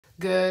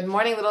Good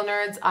morning, little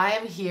nerds. I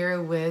am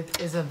here with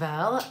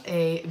Isabel,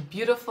 a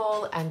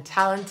beautiful and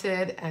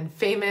talented and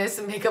famous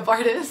makeup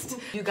artist.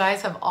 You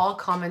guys have all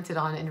commented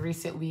on in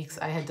recent weeks.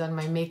 I had done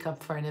my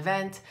makeup for an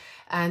event,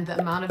 and the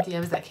amount of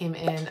DMs that came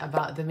in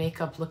about the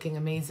makeup looking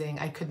amazing,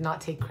 I could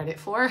not take credit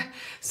for.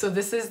 So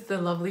this is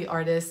the lovely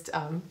artist.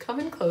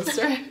 Come in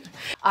closer.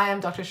 I am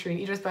Dr.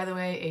 Shereene Idriss, by the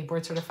way, a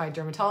board certified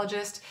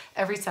dermatologist.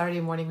 Every Saturday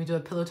morning, we do a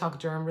Pillow Talk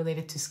Derm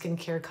related to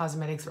skincare,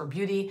 cosmetics, or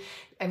beauty.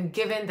 And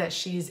given that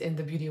she's in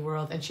the beauty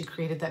world and she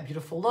created that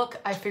beautiful look,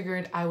 I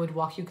figured I would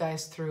walk you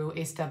guys through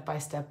a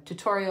step-by-step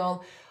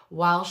tutorial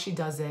while she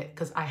does it,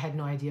 because I had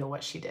no idea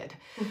what she did.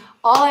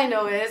 All I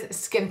know is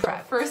skin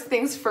prep. First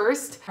things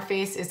first, my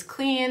face is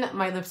clean,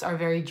 my lips are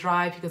very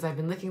dry because I've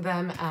been licking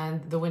them,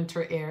 and the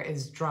winter air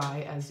is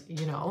dry, as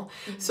you know.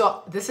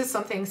 So this is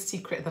something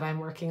secret that I'm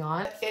working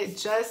on. It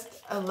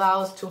just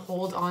allows to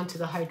hold on to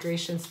the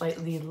hydration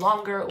slightly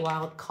longer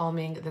while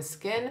calming the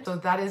skin. So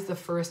that is the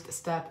first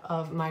step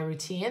of my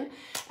routine.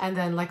 And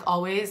then, like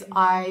always,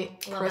 I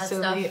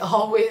personally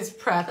always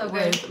prep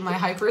with my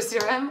hyper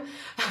serum.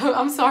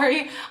 I'm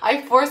sorry,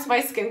 I force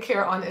my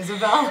skincare on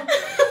Isabel.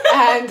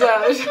 And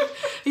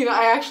you know,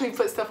 I actually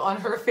put stuff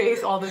on her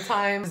face all the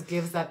time. It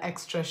gives that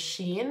extra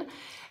sheen.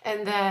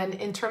 And then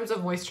in terms of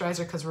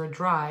moisturizer, because we're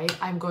dry,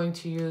 I'm going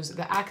to use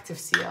the Active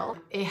Seal.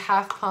 A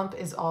half pump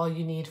is all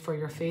you need for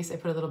your face. I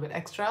put a little bit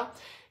extra.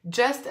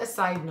 Just a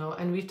side note,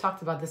 and we've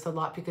talked about this a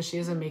lot because she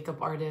is a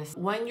makeup artist.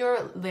 When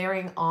you're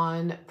layering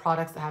on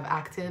products that have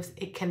actives,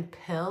 it can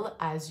pill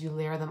as you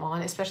layer them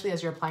on, especially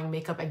as you're applying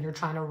makeup and you're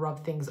trying to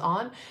rub things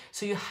on.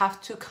 So you have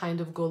to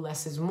kind of go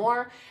less is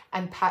more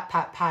and pat,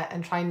 pat, pat,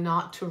 and try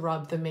not to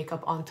rub the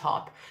makeup on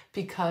top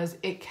because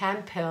it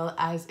can pill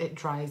as it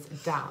dries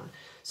down.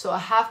 So a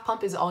half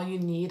pump is all you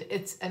need.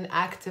 It's an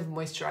active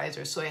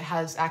moisturizer. So it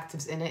has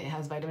actives in it. It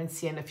has vitamin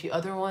C and a few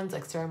other ones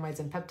like ceramides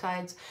and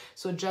peptides.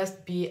 So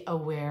just be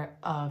aware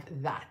of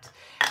that.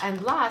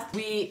 And last,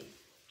 we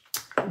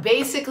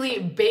basically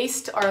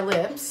baste our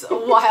lips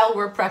while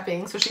we're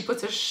prepping. So she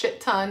puts a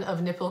shit ton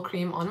of nipple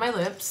cream on my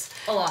lips.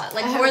 A lot,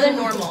 like more than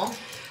normal.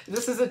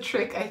 This is a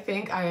trick I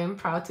think I am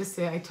proud to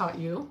say I taught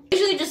you.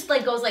 Usually just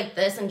like goes like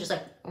this and just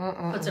like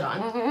puts it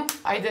on.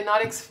 I did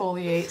not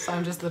exfoliate, so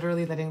I'm just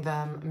literally letting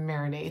them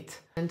marinate.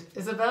 And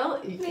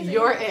Isabel,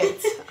 you're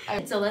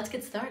it. So let's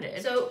get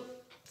started. So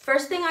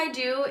first thing I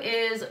do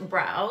is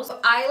brows.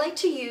 I like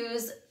to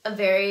use a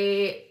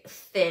very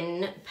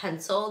thin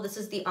pencil. This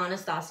is the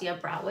Anastasia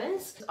Brow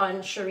Wiz on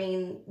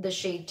Shereene, the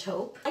shade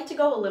Taupe. I like to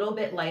go a little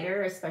bit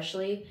lighter,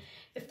 especially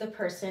if the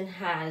person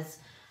has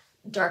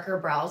darker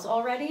brows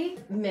already.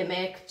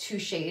 Mimic 2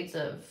 shades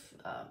of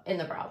in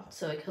the brow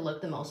so it could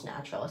look the most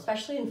natural,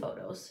 especially in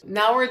photos.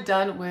 Now we're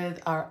done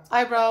with our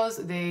eyebrows.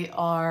 They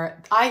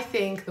are, I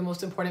think, the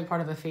most important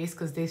part of a face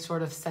because they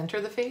sort of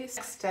center the face.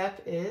 Next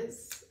step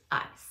is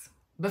Eyes.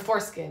 Before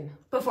skin.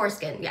 Before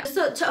skin, yeah.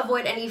 Just to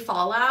avoid any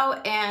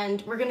fallout,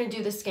 and we're gonna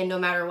do the skin no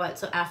matter what.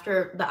 So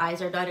after the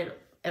eyes are done,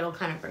 it'll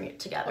kind of bring it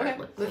together. Okay,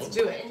 let's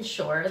do it.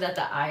 Ensure that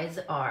the eyes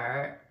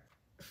are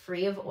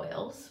free of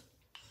oils.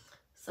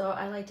 So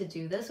I like to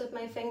do this with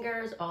my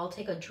fingers. I'll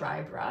take a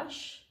dry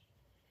brush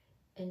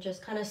and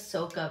just kind of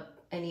soak up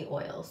any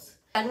oils.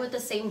 And with the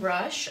same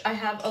brush, I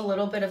have a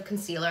little bit of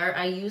concealer.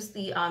 I use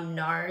the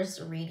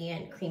NARS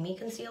Radiant Creamy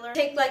Concealer.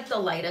 Take like the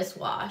lightest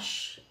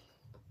wash.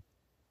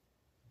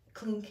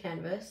 Clean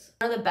canvas.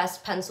 One of the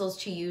best pencils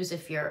to use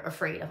if you're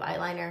afraid of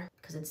eyeliner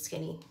because it's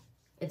skinny,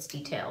 it's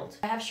detailed.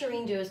 I have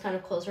Shereene do is kind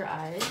of close her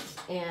eyes,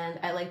 and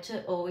I like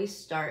to always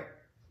start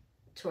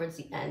towards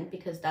the end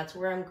because that's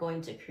where I'm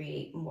going to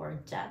create more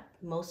depth,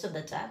 most of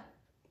the depth.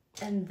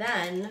 And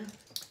then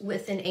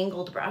with an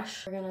angled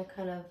brush, we're gonna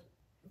kind of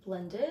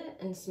blend it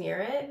and smear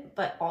it,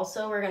 but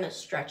also we're gonna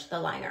stretch the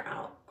liner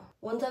out.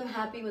 Once I'm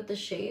happy with the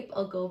shape,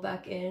 I'll go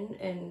back in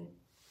and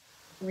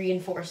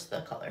reinforce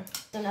the color.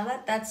 So now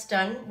that that's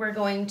done, we're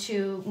going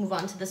to move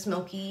on to the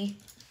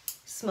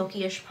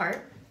smoky-ish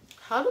part.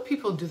 How do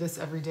people do this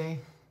every day?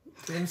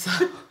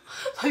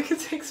 Like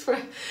it takes for,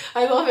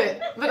 I love it,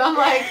 but I'm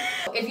like,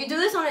 if you do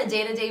this on a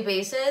day-to-day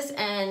basis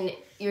and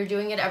you're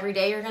doing it every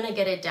day, you're gonna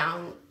get it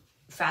down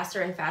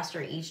faster and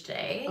faster each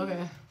day.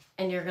 Okay.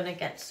 And you're gonna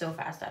get so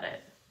fast at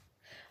it.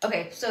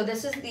 Okay, so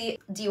this is the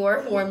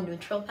Dior Warm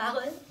Neutral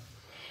palette,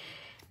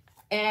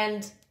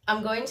 and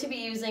I'm going to be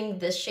using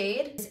this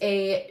shade. It's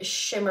a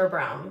shimmer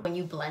brown. When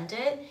you blend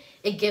it,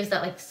 it gives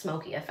that like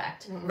smoky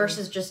effect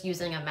versus just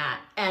using a matte.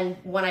 And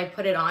when I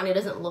put it on, it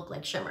doesn't look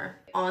like shimmer.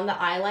 On the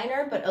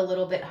eyeliner, but a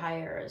little bit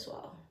higher as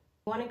well.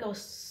 You want to go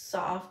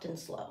soft and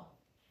slow.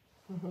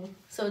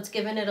 So it's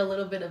giving it a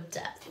little bit of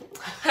depth.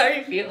 How are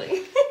you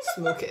feeling?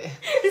 Smoky.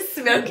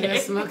 Smoky. Yeah,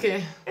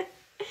 smoky.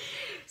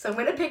 So I'm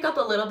going to pick up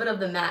a little bit of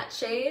the matte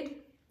shade.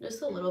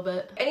 Just a little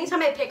bit.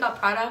 Anytime I pick up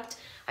product,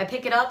 I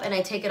pick it up and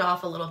I take it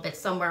off a little bit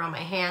somewhere on my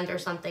hand or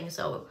something,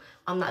 so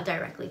I'm not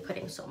directly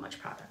putting so much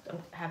product.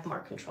 I have more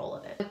control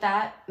of it. With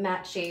that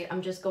matte shade,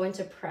 I'm just going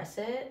to press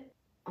it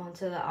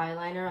onto the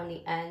eyeliner on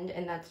the end,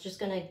 and that's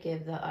just going to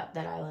give that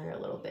eyeliner a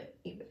little bit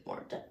even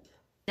more depth.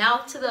 Now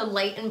to the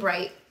light and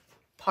bright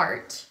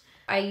part.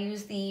 I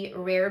use the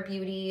Rare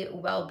Beauty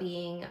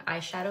Wellbeing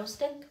eyeshadow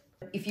stick.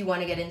 If you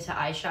want to get into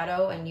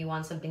eyeshadow and you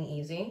want something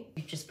easy,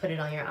 you just put it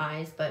on your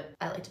eyes, but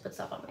I like to put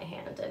stuff on my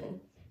hand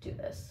and do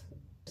this.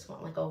 Just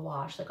want like a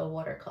wash, like a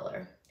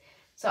watercolor.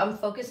 So I'm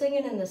focusing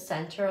it in the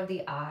center of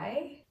the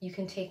eye. You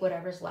can take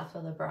whatever's left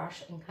of the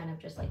brush and kind of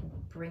just like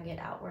bring it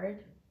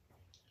outward.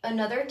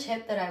 Another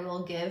tip that I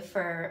will give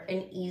for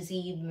an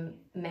easy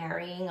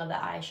marrying of the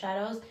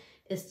eyeshadows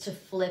is to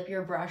flip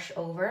your brush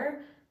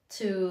over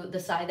to the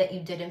side that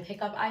you didn't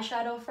pick up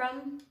eyeshadow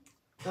from.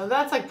 Now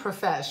that's like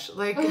profesh.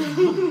 Like,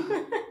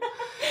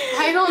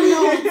 I don't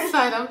know what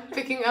side I'm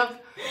picking up.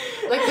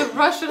 Like the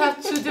brush should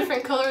have 2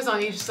 different colors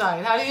on each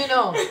side. How do you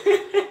know?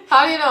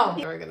 How do you know?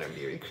 We're gonna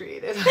be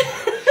recreated.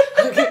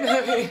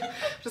 Okay, I'm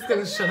just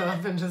gonna shut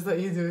up and just let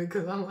you do it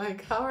because I'm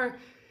like,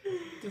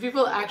 do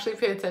people actually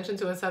pay attention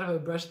to what side of a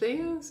brush they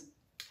use?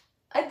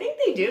 I think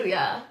they do,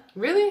 yeah.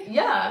 Really?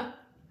 Yeah.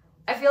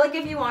 I feel like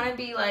if you want to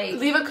be like...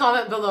 Leave a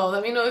comment below.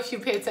 Let me know if you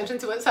pay attention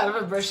to what side of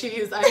a brush you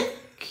use. I'm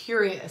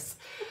curious.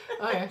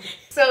 Okay.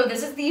 So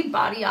this is the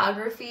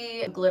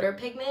Bodyography glitter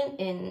pigment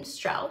in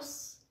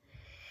Strauss.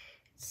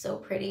 So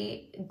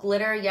pretty.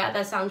 Glitter, yeah,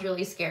 that sounds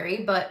really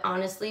scary, but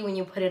honestly, when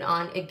you put it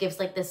on, it gives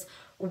like this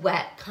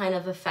wet kind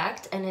of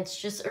effect, and it's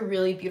just a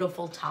really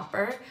beautiful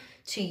topper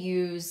to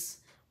use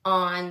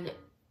on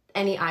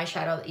any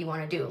eyeshadow that you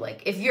want to do.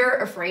 Like if you're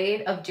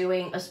afraid of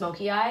doing a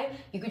smoky eye,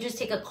 you could just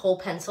take a kohl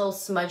pencil,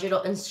 smudge it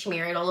and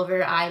smear it all over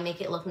your eye,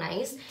 make it look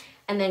nice,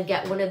 and then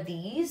get one of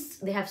these.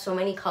 They have so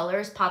many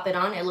colors, pop it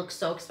on. It looks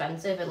so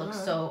expensive. It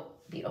looks so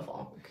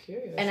beautiful. I'm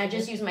curious. And I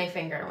just use my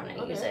finger when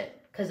I use it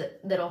because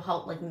that'll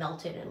help like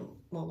melt it and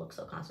won't look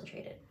so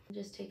concentrated.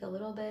 Just take a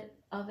little bit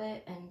of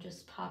it and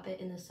just pop it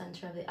in the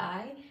center of the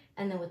eye,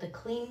 and then with a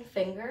clean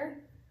finger,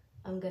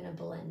 I'm gonna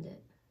blend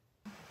it.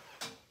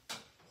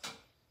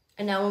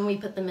 And now when we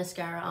put the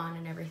mascara on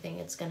and everything,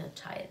 it's gonna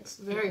tie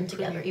it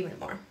together even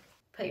more.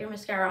 Put your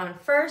mascara on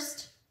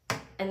first,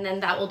 and then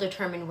that will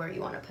determine where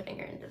you want to put in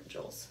your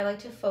individuals. I like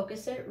to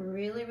focus it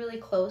really, really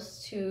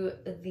close to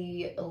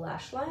the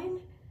lash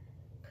line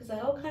because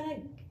that'll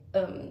kind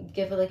of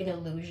give it like an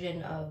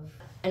illusion of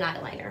an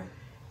eyeliner.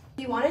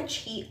 If you want to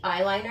cheat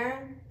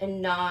eyeliner and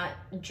not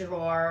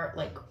draw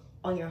like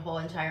on your whole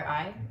entire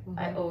eye,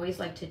 I always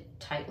like to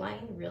tight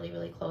line really,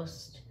 really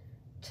close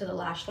to the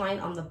lash line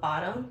on the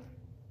bottom,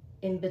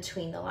 in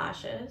between the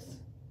lashes.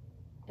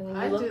 And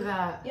when you do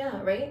that.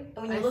 Yeah, right?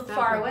 And when you look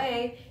far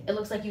away, it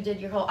looks like you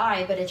did your whole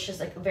eye, but it's just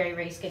like a very,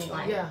 very skinny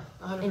line. Yeah,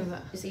 100%.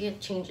 And you see,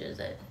 it changes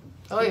it.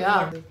 Oh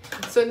yeah.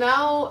 So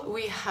now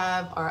we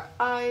have our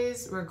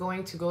eyes. We're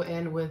going to go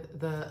in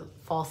with the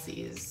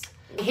falsies.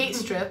 I hate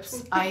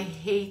strips. I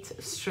hate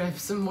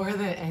strips more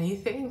than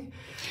anything.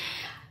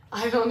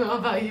 I don't know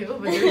about you,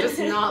 but they're just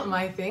not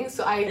my thing.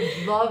 So I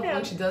love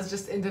when she does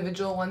just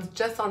individual ones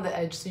just on the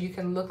edge so you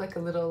can look like a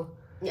little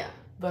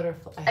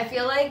butterfly. I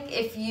feel like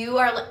if you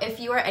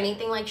are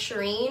anything like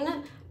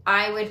Shereene,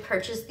 I would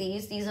purchase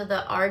these. These are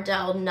the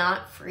Ardell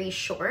Knot Free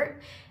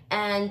Short.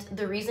 And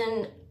the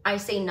reason I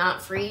say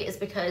not free is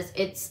because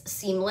it's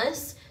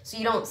seamless, so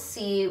you don't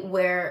see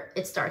where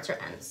it starts or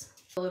ends.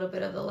 A little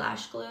bit of the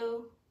lash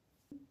glue.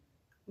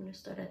 I'm gonna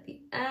start at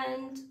the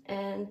end,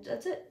 and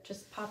that's it.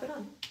 Just pop it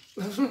on.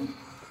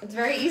 It's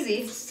very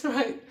easy. That's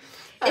right.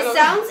 It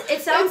sounds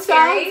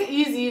scary. Sounds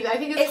easy. I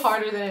think it's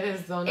harder than it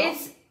is though. No?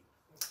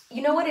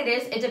 You know what it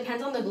is? It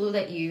depends on the glue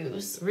that you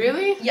use.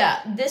 Really?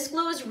 Yeah, this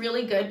glue is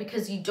really good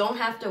because you don't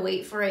have to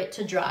wait for it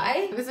to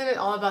dry. Isn't it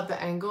all about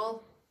the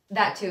angle?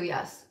 That too,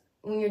 yes.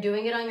 When you're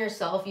doing it on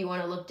yourself, you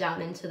want to look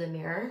down into the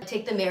mirror.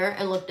 Take the mirror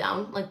and look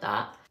down like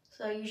that.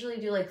 So I usually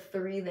do like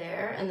 3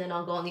 there, and then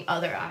I'll go on the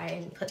other eye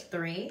and put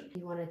 3.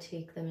 You want to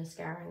take the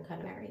mascara and kind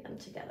of marry them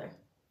together.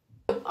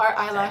 Our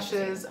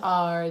eyelashes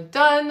are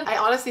done. I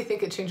honestly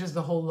think it changes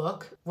the whole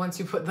look once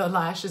you put the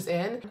lashes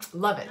in.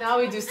 Love it. Now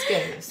we do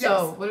skin.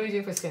 So what do we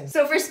do for skin?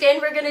 So for skin,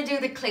 we're going to do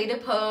the Clé de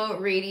Peau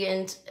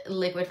Radiant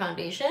Liquid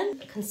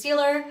Foundation,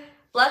 concealer,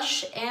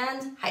 blush,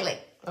 and highlight.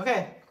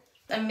 Okay.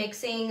 I'm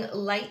mixing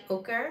light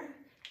ochre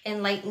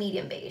and light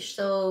medium beige.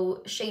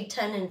 So shade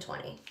 10 and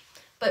 20.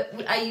 But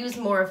I use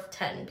more of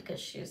 10 because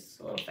she's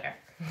a little fair.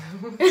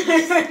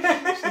 She's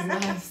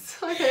nice.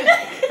 Okay.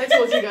 I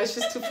told you guys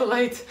she's too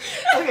polite.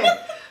 Okay.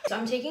 So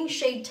I'm taking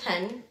shade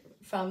 10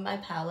 from my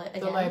palette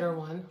again. The lighter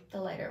one. The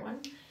lighter one.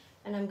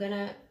 And I'm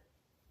gonna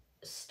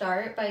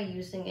start by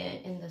using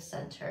it in the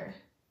center.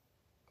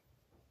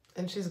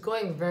 And she's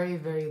going very,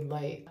 very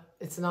light.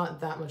 It's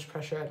not that much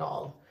pressure at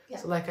all. Yeah.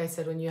 So like I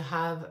said, when you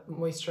have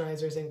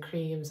moisturizers and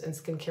creams and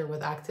skincare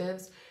with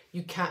actives,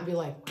 you can't be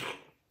like,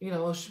 you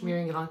know,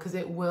 smearing it on because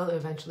it will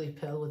eventually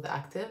pill with the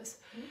actives.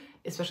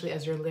 Especially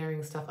as you're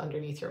layering stuff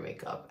underneath your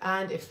makeup,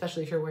 and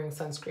especially if you're wearing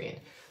sunscreen.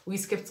 We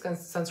skipped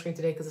sunscreen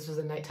today because this was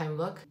a nighttime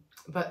look.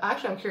 But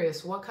actually, I'm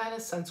curious, what kind of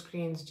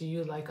sunscreens do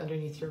you like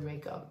underneath your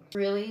makeup?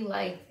 Really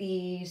like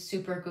the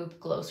Supergoop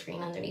glow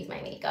screen underneath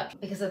my makeup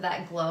because of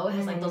that glow. It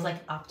has like those like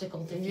optical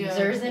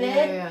diffusers in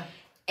it. Yeah.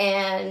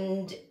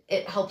 And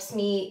it helps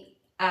me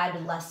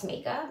add less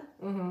makeup.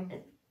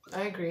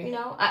 I agree. You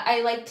know,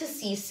 I like to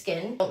see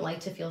skin. I don't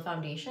like to feel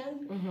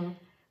foundation.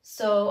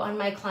 So on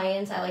my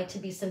clients, I like to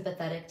be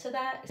sympathetic to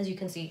that. As you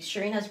can see,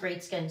 Shereene has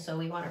great skin, so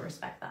we want to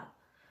respect that.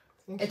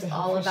 It's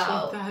all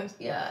about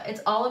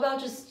it's all about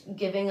just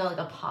giving like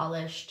a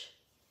polished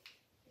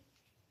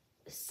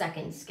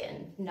second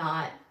skin,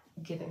 not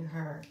giving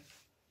her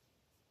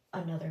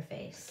another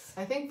face.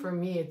 I think for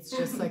me, it's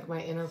just like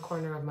my inner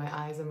corner of my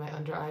eyes and my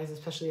under eyes,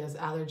 especially as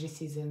allergy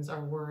seasons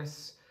are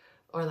worse,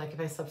 or like if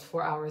I slept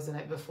 4 hours the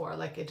night before,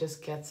 like it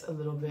just gets a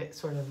little bit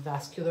sort of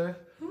vascular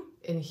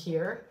in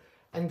here.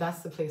 And that's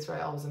the place where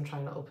I always am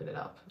trying to open it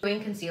up.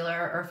 Doing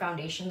concealer or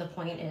foundation, the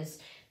point is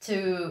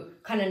to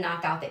kind of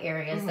knock out the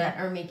areas that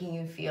are making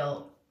you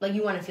feel like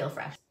you want to feel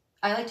fresh.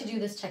 I like to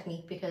do this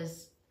technique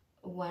because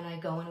when I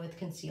go in with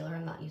concealer,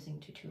 I'm not using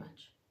too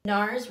much.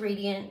 NARS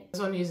Radiant.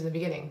 This one you use in the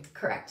beginning.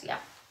 Correct, yeah.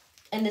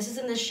 And this is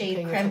in the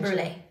shade Creme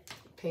Brulee.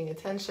 Paying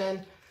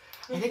attention.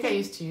 I think I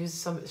used to use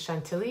some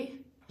Chantilly.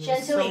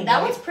 Chantilly, so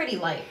that one's pretty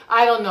light.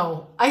 I don't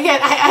know.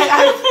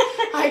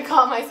 I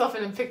caught myself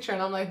in a picture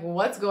and I'm like,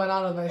 what's going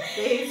on with my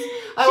face?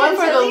 I went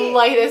for the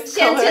lightest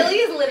color. Chantilly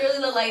is literally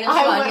the lightest one.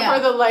 I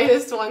went for the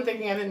lightest one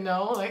thinking I didn't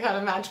know like how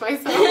to match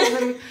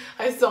myself. And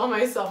I saw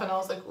myself and I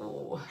was like,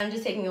 ooh. I'm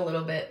just taking a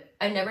little bit.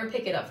 I never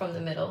pick it up from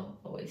the middle.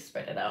 Always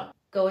spread it out.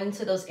 Go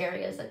into those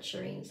areas that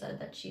Shereene said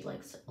that she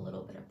likes a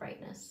little bit of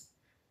brightness,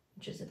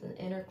 which is in the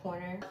inner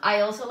corner.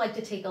 I also like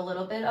to take a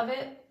little bit of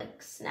it,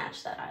 like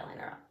snatch that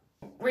eyeliner up.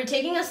 We're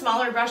taking a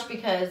smaller brush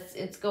because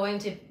it's going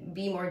to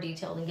be more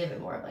detailed and give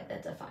it more of like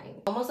that define.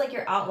 Almost like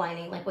you're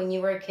outlining, like when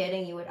you were a kid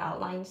and you would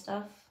outline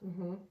stuff,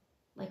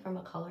 like from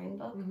a coloring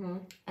book,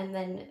 and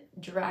then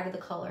drag the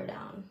color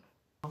down.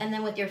 And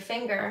then with your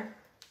finger,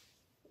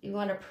 you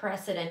want to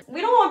press it in. We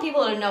don't want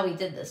people to know we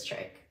did this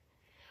trick.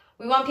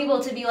 We want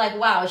people to be like,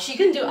 wow, she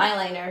can do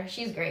eyeliner.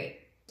 She's great.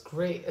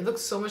 Great. It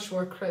looks so much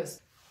more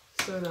crisp.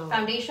 So no.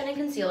 Foundation and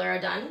concealer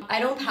are done. I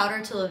don't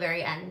powder till the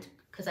very end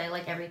because I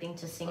like everything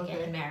to sink in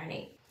and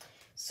marinate.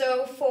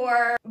 So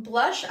for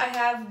blush, I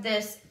have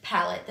this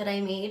palette that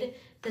I made.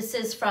 This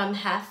is from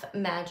Half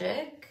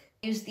Magic.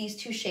 Use these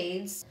two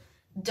shades,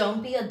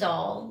 Don't Be a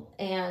Doll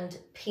and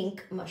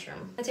Pink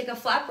Mushroom. I take a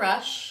flat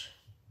brush.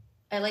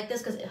 I like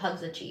this because it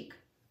hugs the cheek.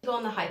 Go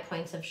on the high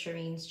points of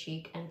Sherene's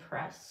cheek and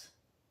press.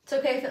 It's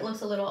okay if it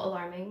looks a little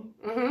alarming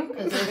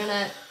because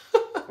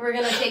we're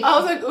gonna take. I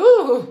was like,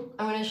 ooh.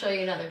 I'm gonna show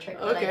you another trick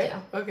that I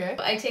do. Okay.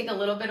 I take a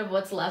little bit of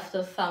what's left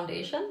of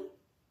foundation,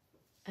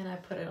 and I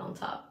put it on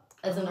top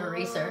as an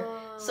eraser,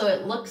 so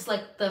it looks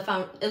like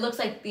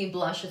the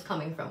blush is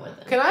coming from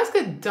within. Can I ask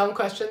a dumb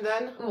question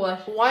then?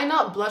 What? Why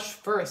not blush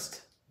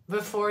first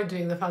before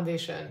doing the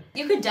foundation?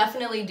 You could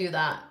definitely do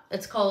that.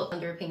 It's called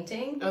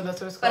underpainting. Oh,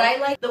 that's what it's called. But I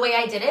like the way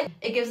I did it.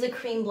 It gives the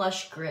cream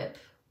blush grip,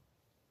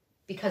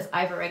 because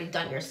I've already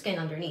done your skin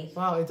underneath.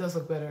 Wow, it does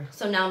look better.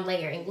 So now I'm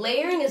layering.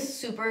 Layering is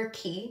super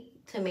key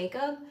to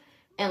makeup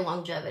and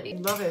longevity.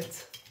 Love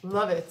it.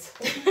 Love it.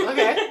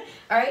 Okay.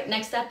 All right,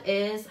 next step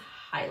is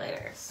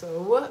highlighter.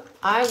 So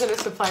I'm going to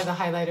supply the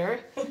highlighter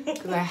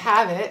because I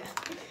have it.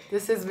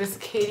 This is Miss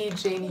Katie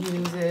Jane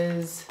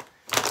Hughes's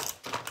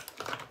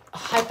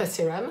Hyper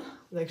Serum,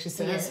 like she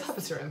says,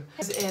 Hyper Serum.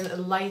 It's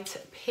in light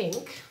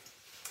pink.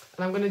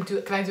 And I'm going to do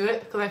it. Can I do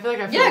it? Because I feel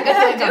like I feel go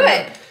ahead, do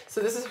it. So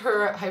this is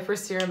her Hyper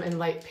Serum in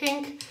light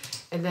pink.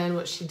 And then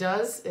what she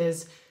does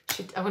is,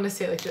 I want to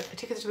say it like, I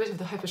take a bit of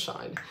the Hyper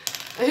Shine.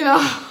 You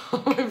know,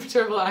 my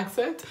terrible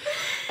accent.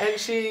 And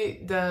she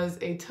does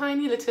a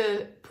tiny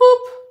little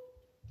poop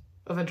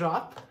of a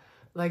drop,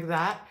 like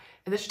that.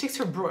 And then she takes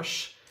her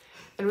brush.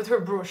 And with her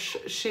brush,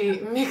 she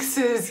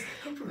mixes,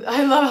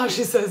 I love how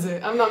she says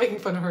it. I'm not making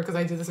fun of her because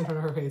I do this in front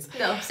of her face.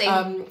 No,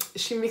 same.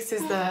 She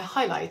mixes the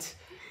highlight.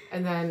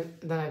 And then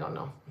I don't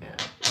know. Yeah.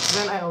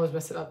 Then I always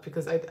mess it up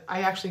because I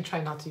actually try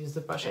not to use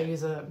the brush. I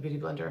use a beauty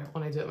blender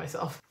when I do it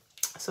myself.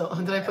 So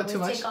did I put too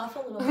much? Take off a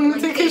little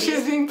bit. Like because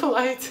she's being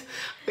polite.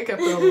 I think I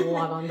put a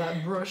lot on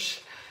that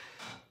brush.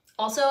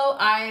 Also,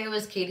 I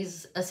was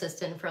Katie's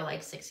assistant for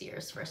like 6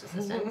 years, first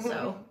assistant.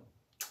 So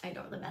I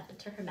know the method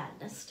to her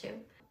madness too.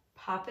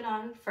 Pop it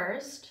on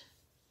first,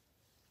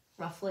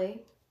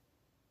 roughly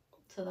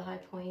to the high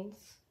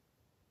points.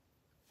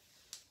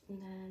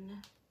 And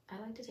then I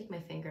like to take my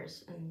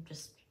fingers and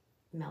just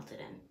melt it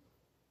in.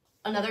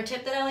 Another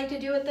tip that I like to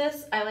do with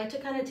this, I like to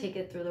kind of take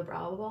it through the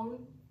brow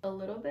bone a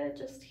little bit,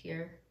 just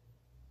here.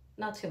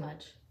 Not too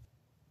much.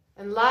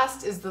 And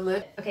last is the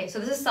lip. Okay, so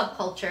this is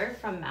Subculture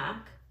from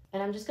MAC.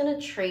 And I'm just gonna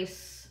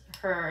trace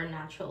her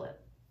natural lip.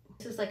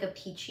 This is like a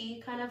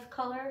peachy kind of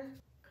color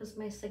because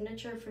my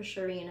signature for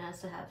Shereene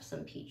has to have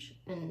some peach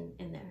in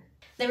there.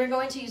 Then we're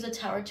going to use a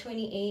Tower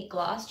 28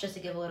 gloss just to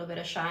give a little bit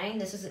of shine.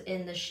 This is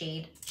in the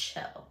shade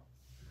Chill.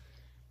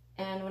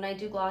 And when I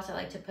do gloss, I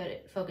like to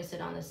focus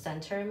it on the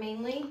center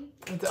mainly.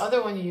 The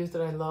other one you used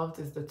that I loved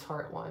is the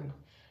Tarte one.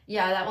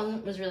 Yeah, that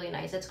one was really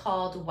nice. It's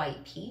called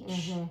White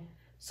Peach.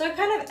 So it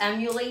kind of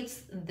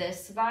emulates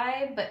this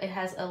vibe, but it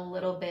has a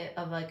little bit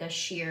of like a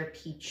sheer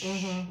peach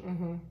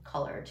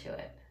color to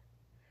it.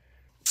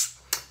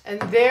 And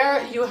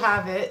there you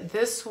have it.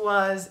 This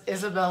was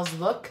Isabel's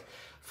look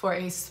for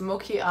a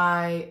smoky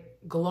eye,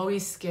 glowy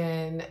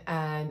skin,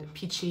 and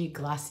peachy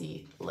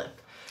glassy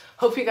lip.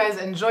 Hope you guys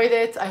enjoyed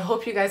it. I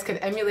hope you guys could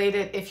emulate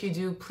it. If you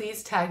do,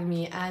 please tag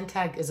me and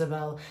tag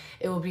Isabel.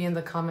 It will be in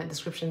the comment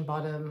description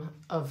bottom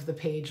of the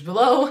page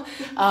below.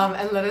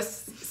 And let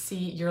us see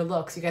your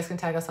looks. You guys can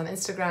tag us on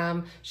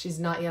Instagram. She's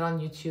not yet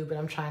on YouTube, but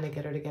I'm trying to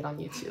get her to get on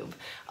YouTube.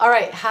 All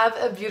right, have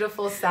a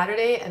beautiful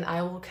Saturday, and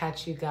I will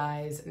catch you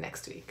guys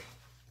next week.